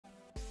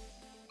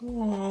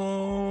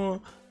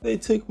Oh, they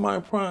took my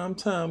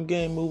primetime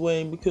game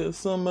away because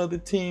some other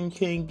team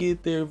can't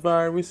get their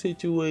virus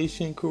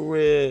situation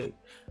correct.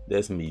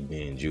 That's me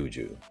being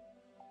Juju.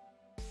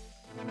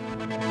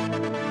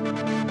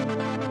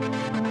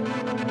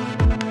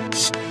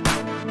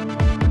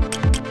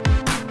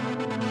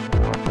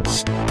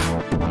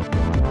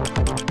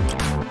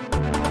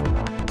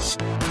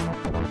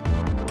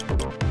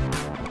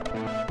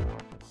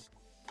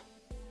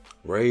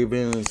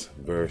 Ravens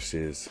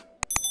versus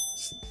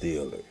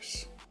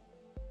Steelers.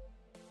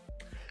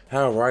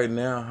 How right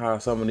now, how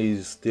some of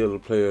these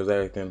Steelers players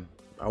acting,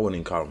 I wouldn't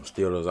even call them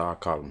Steelers, I'll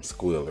call them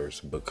Squealers,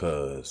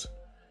 because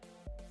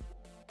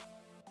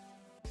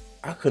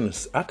I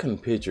couldn't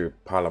picture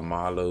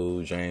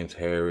Palomalo, James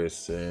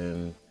Harris,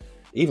 and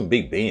even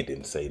Big Ben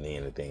didn't say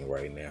anything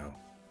right now.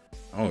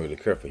 I don't really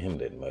care for him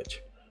that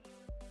much.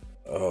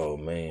 Oh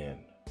man.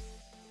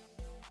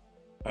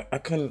 I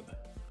couldn't.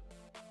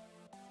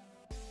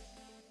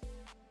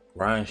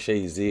 Ryan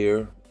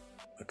Shazier.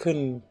 I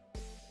couldn't.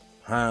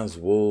 Hines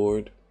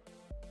Ward.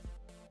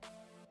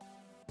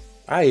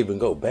 I even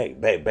go back.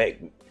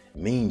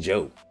 Mean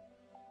Joe.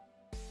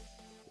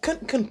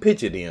 Couldn't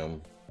picture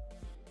them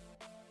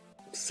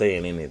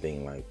saying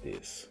anything like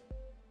this.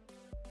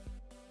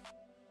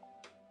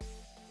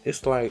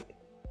 It's like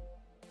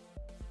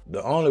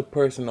the only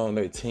person on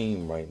their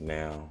team right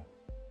now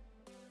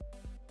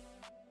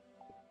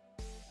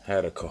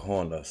had a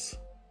cojones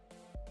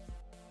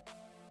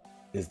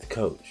is the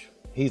coach.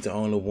 He's the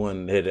only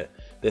one that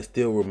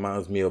still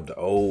reminds me of the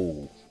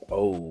old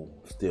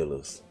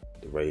Steelers.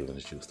 The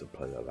Ravens used to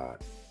play a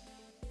lot.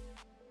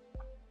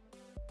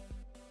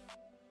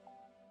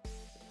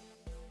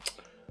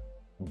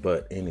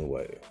 But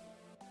anyway,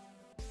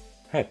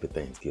 happy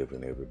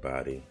Thanksgiving,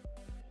 everybody.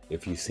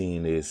 If you've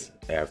seen this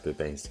after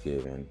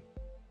Thanksgiving,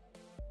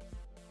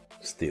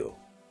 still,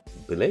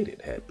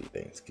 belated happy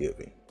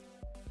Thanksgiving.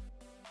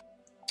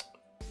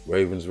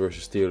 Ravens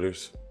versus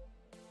Steelers.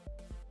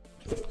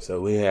 So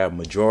we have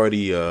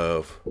majority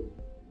of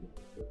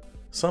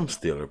some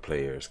Steeler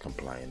players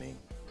complaining,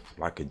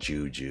 like a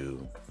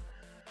Juju.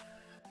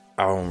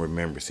 I don't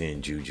remember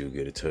seeing Juju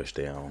get a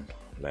touchdown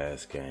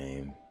last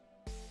game.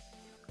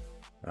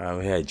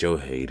 We had Joe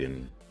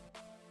Hayden.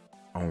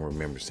 I don't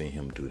remember seeing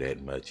him do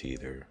that much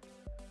either.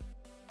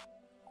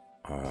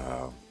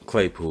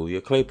 Claypool,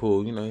 you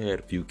know, he had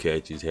a few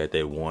catches, had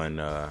that one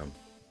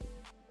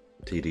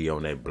TD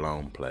on that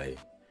blown play.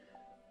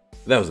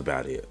 That was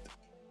about it.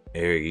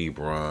 Eric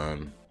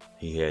Ebron,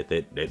 he had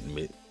that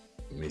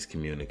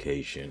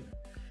miscommunication,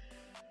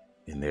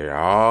 and they're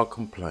all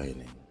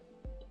complaining.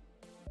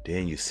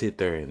 Then you sit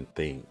there and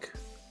think,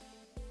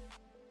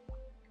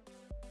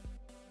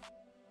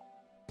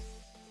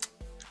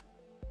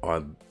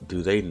 or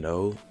do they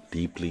know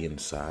deeply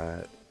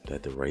inside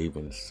that the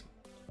Ravens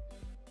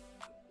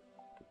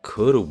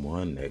could have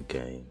won that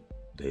game?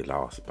 They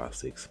lost by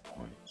 6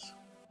 points.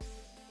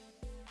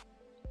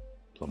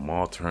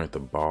 Lamar turned the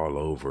ball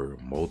over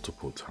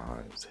multiple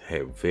times,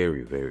 had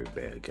very, very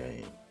bad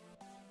game,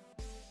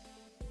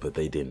 but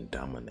they didn't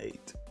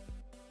dominate.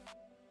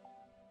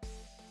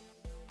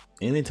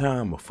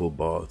 Anytime a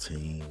football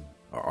team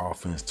or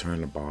offense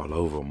turn the ball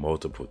over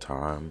multiple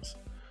times,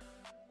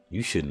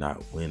 you should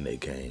not win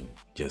that game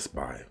just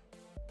by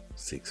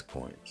 6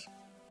 points,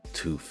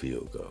 2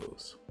 field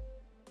goals.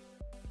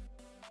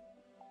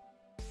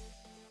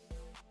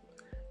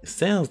 It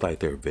sounds like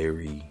they're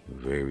very,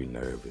 very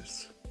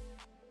nervous.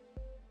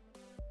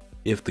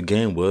 If the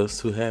game was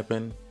to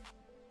happen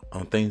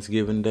on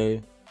Thanksgiving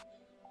Day,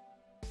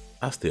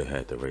 I still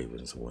had the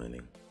Ravens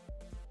winning.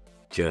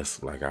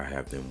 Just like I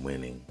have them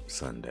winning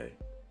Sunday.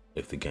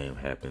 If the game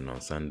happened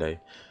on Sunday,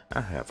 I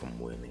have them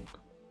winning.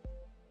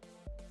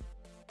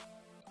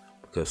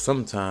 Because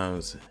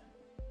sometimes,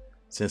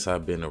 since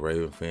I've been a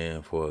Raven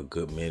fan for a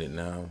good minute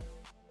now,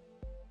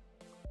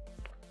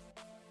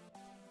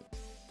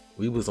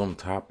 we was on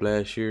top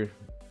last year.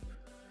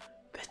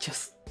 That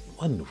just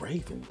wasn't the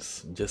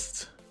Ravens.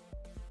 Just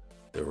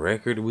the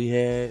record we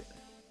had,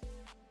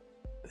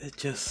 that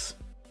just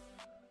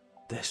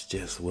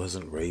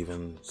wasn't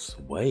Ravens'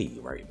 way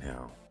right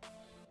now.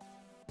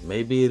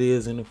 Maybe it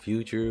is in the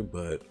future,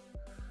 but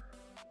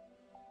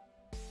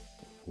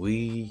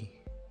we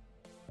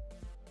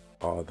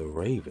are the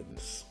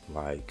Ravens.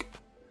 Like,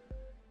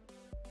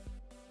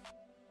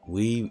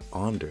 we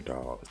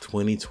underdogs.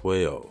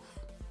 2012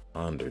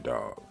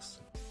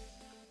 underdogs.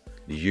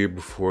 The year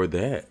before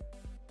that,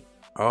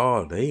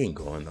 oh, they ain't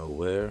going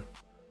nowhere.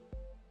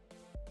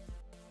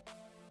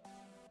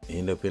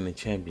 End up in the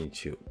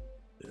championship.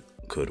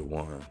 Could have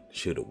won,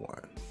 should have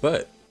won.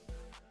 But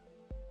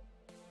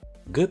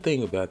good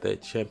thing about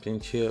that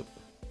championship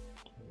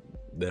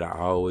that I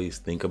always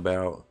think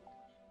about,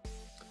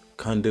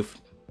 Cundiff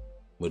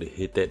would have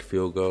hit that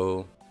field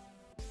goal,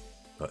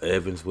 or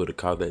Evans would have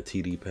caught that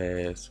TD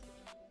pass,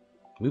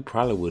 we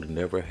probably would have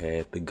never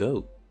had the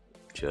GOAT,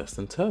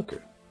 Justin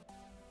Tucker.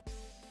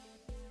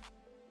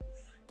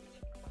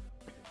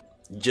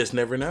 You just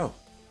never know.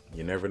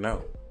 You never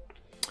know.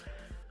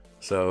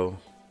 So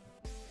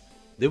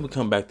then we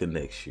come back to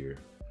next year.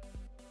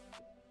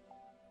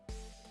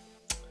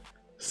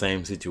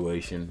 same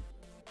situation.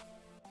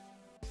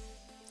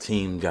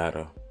 Team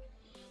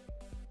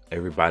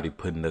everybody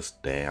putting us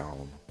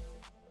down.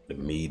 The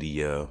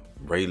media.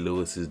 Ray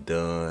Lewis is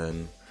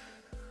done.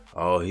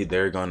 Oh,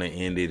 they're gonna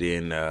end it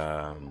in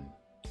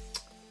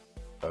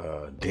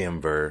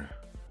Denver.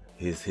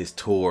 His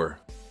tour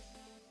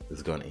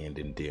is gonna end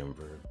in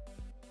Denver.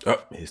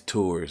 Oh, his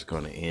tour is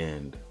gonna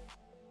end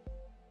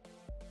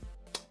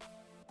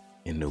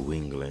in New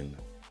England.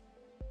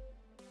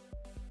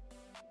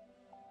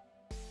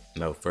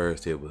 No,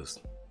 first it was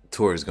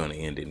tour is gonna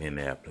end in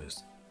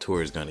Indianapolis.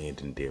 Tour is gonna end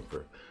in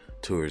Denver.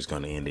 Tour is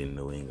gonna end in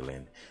New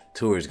England.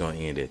 Tour is gonna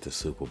end at the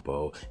Super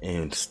Bowl,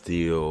 and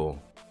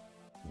still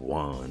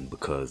won,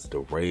 because the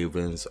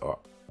Ravens are,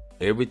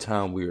 every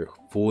time we're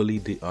fully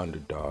the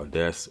underdog,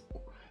 that's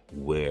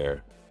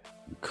where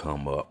we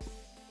come up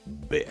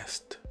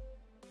best.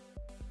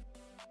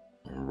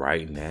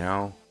 Right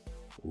now,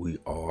 we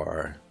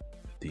are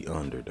the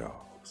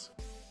underdogs.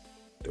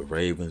 The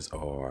Ravens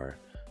are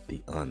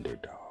the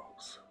underdogs.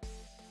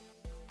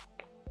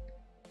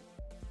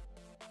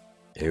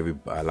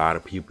 A lot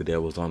of people that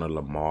was on the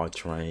Lamar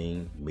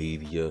train,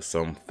 media,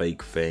 some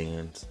fake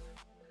fans,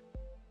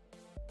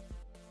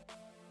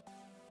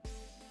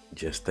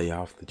 just stay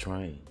off the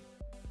train.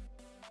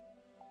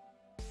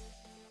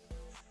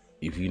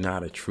 If you're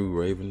not a true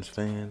Ravens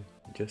fan,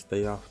 just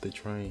stay off the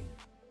train.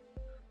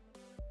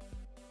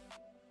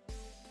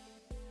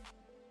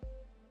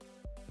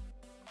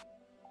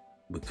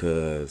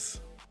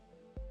 Because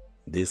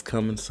this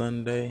coming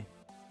Sunday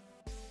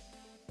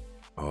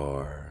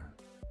or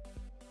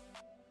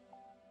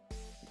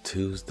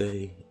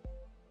Tuesday,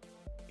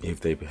 if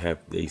they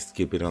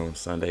skip it on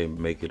Sunday and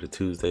make it a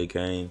Tuesday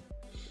game,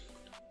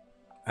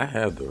 I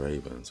have the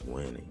Ravens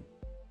winning.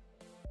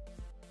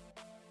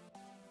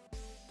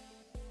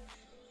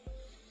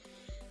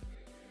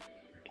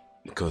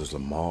 Because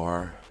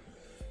Lamar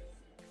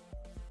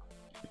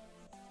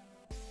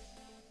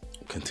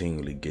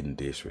continually getting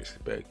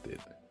disrespected.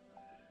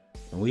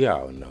 And we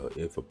all know,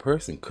 if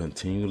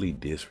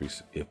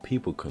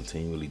people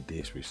continually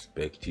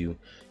disrespect you,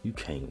 you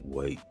can't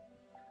wait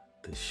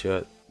to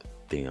shut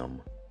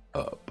them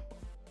up.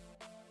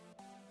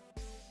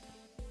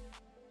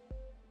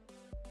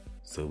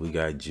 So we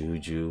got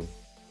Juju,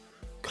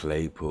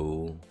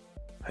 Claypool,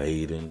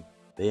 Hayden,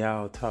 they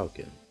all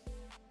talking.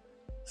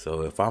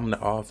 So if I'm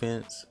the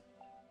offense,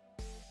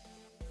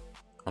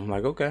 I'm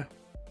like, okay.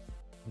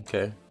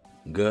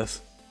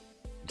 Gus,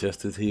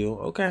 Justice Hill,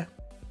 okay.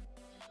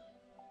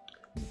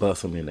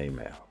 Bust them in their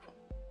mouth.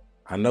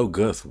 I know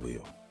Gus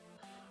will.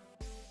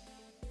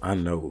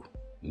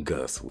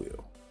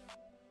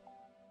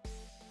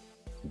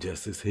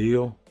 Justice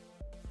Hill,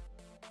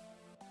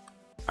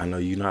 I know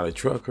you're not a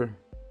trucker.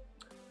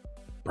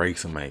 Break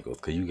some ankles,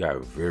 because you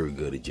got very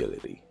good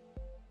agility.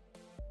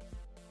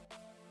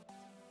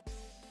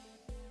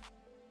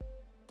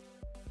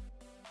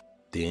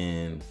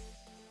 Then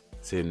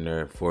sitting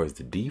there for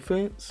the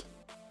defense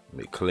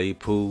with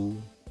Claypool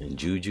and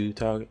Juju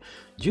talking.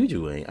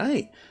 Juju,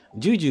 I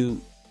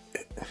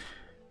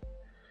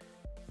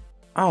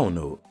don't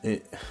know.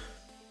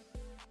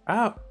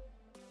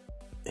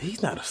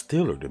 He's not a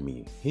Steeler to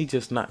me. He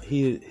just not.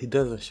 He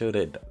doesn't show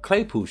that.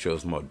 Claypool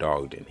shows more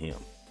dog than him.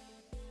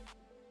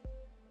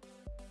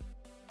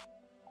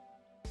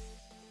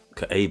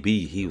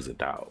 AB, he was a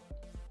dog.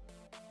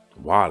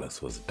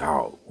 Wallace was a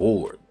dog.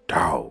 Ward,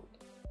 dog.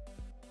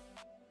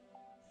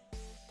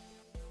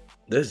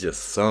 There's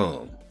just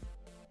some.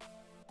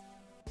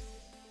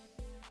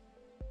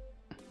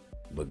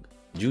 But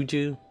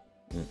Juju,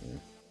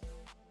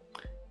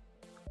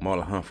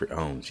 Marlon Humphrey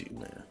owns you,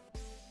 man.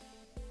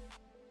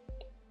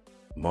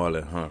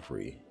 Marlon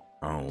Humphrey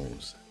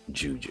owns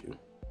Juju.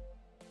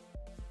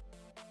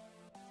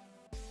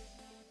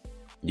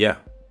 Yeah,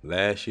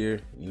 last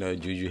year,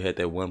 Juju had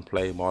that one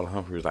play. Marlon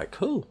Humphrey was like,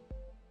 cool,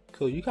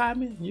 you got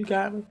me. You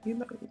got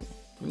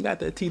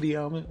that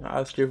TD on me. I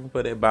was stripping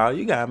for that ball.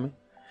 You got me.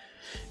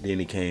 Then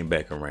he came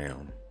back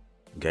around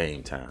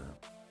game time.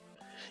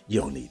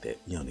 You don't need that.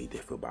 You don't need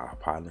that football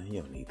partner.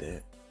 You don't need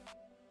that.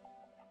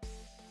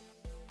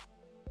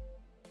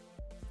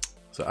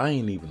 So I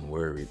ain't even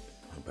worried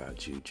about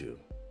Juju.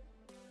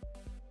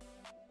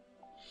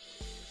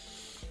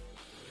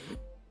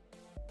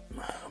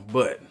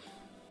 But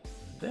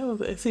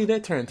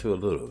that turned to a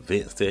little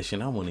vent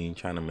session. I wasn't even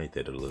trying to make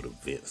that a little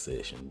vent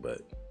session,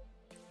 but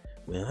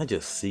man, I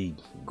just see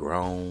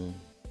grown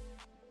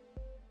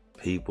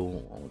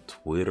people on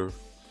Twitter,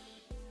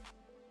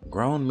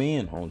 grown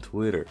men on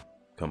Twitter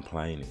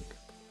complaining.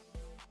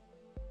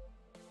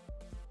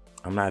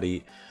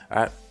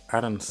 I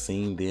done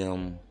seen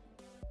them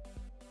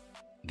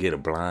get a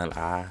blind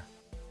eye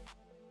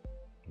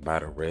by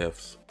the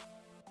refs.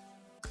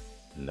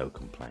 No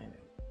complaining.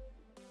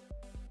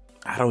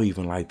 I don't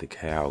even like the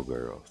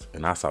Cowgirls,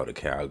 and I saw the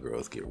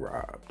Cowgirls get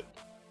robbed.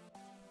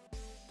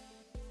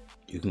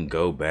 You can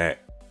go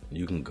back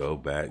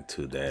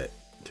to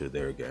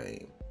their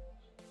game.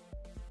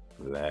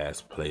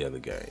 Last play of the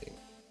game,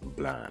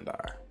 blind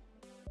eye.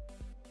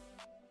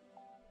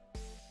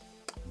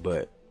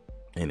 But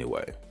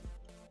anyway,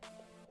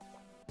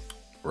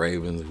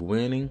 Ravens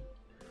winning.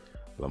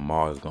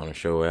 Lamar is going to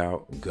show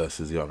out. Gus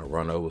is going to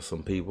run over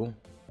some people.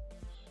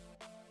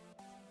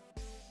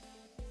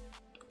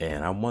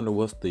 And I wonder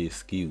what's the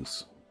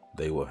excuse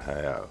they will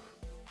have.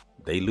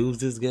 They lose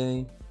this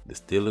game. The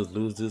Steelers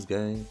lose this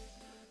game.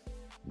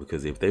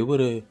 Because if they would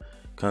have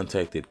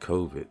contacted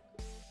COVID,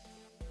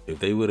 if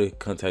they would have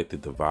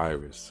contacted the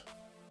virus,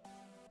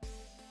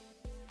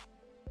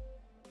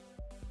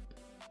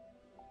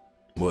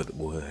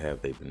 what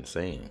have they been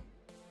saying?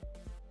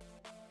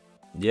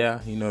 Yeah,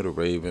 the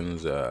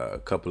Ravens,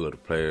 a couple of the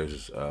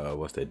players,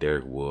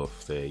 Derek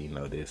Wolfe said,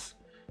 this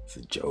is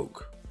a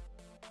joke.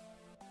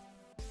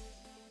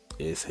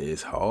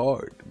 It's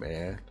hard,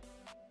 man.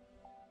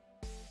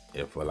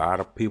 If a lot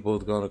of people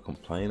is gonna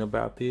complain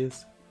about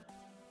this,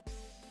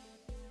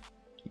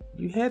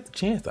 you had the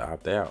chance to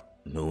opt out.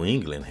 New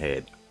England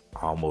had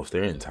almost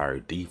their entire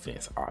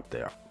defense opt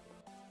out.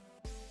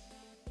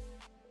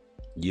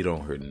 You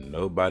don't hear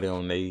nobody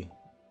on they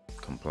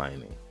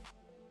complaining.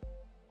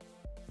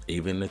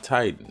 Even the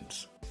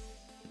Titans,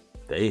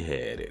 they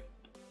had it.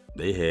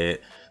 They had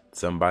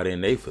somebody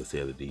in their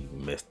facility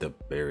messed up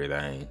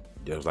everything,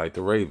 just like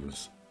the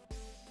Ravens.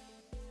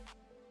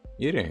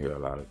 You didn't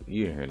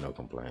hear no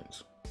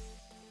complaints.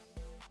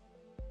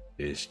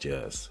 It's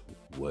just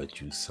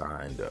what you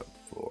signed up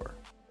for.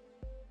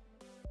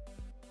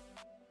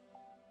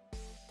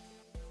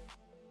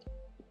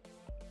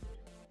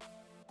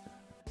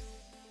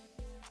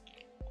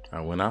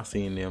 And when I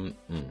seen them,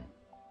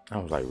 I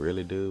was like,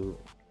 really, dude?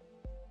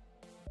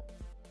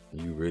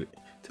 You really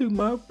took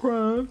my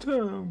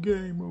primetime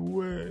game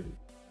away?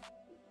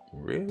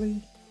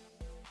 Really?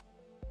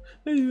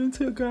 They even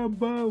took our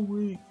bye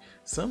week.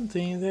 Some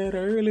teams had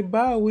an early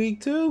bye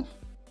week too.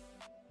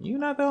 You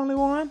not the only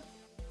one.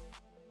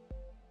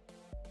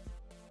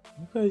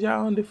 Because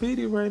y'all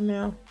undefeated right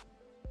now.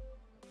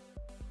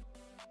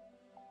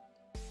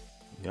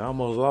 You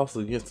almost lost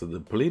against the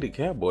depleted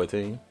Cowboy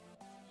team.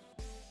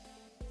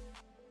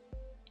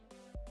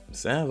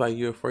 Sounds like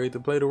you're afraid to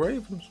play the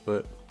Ravens,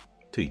 but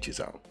teach his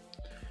own.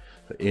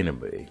 So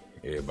anyway,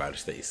 everybody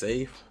stay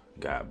safe.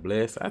 God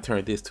bless. I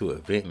turned this to an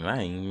event, and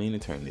I ain't mean to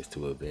turn this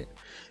to an event.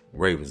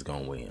 Ravens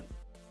gonna win.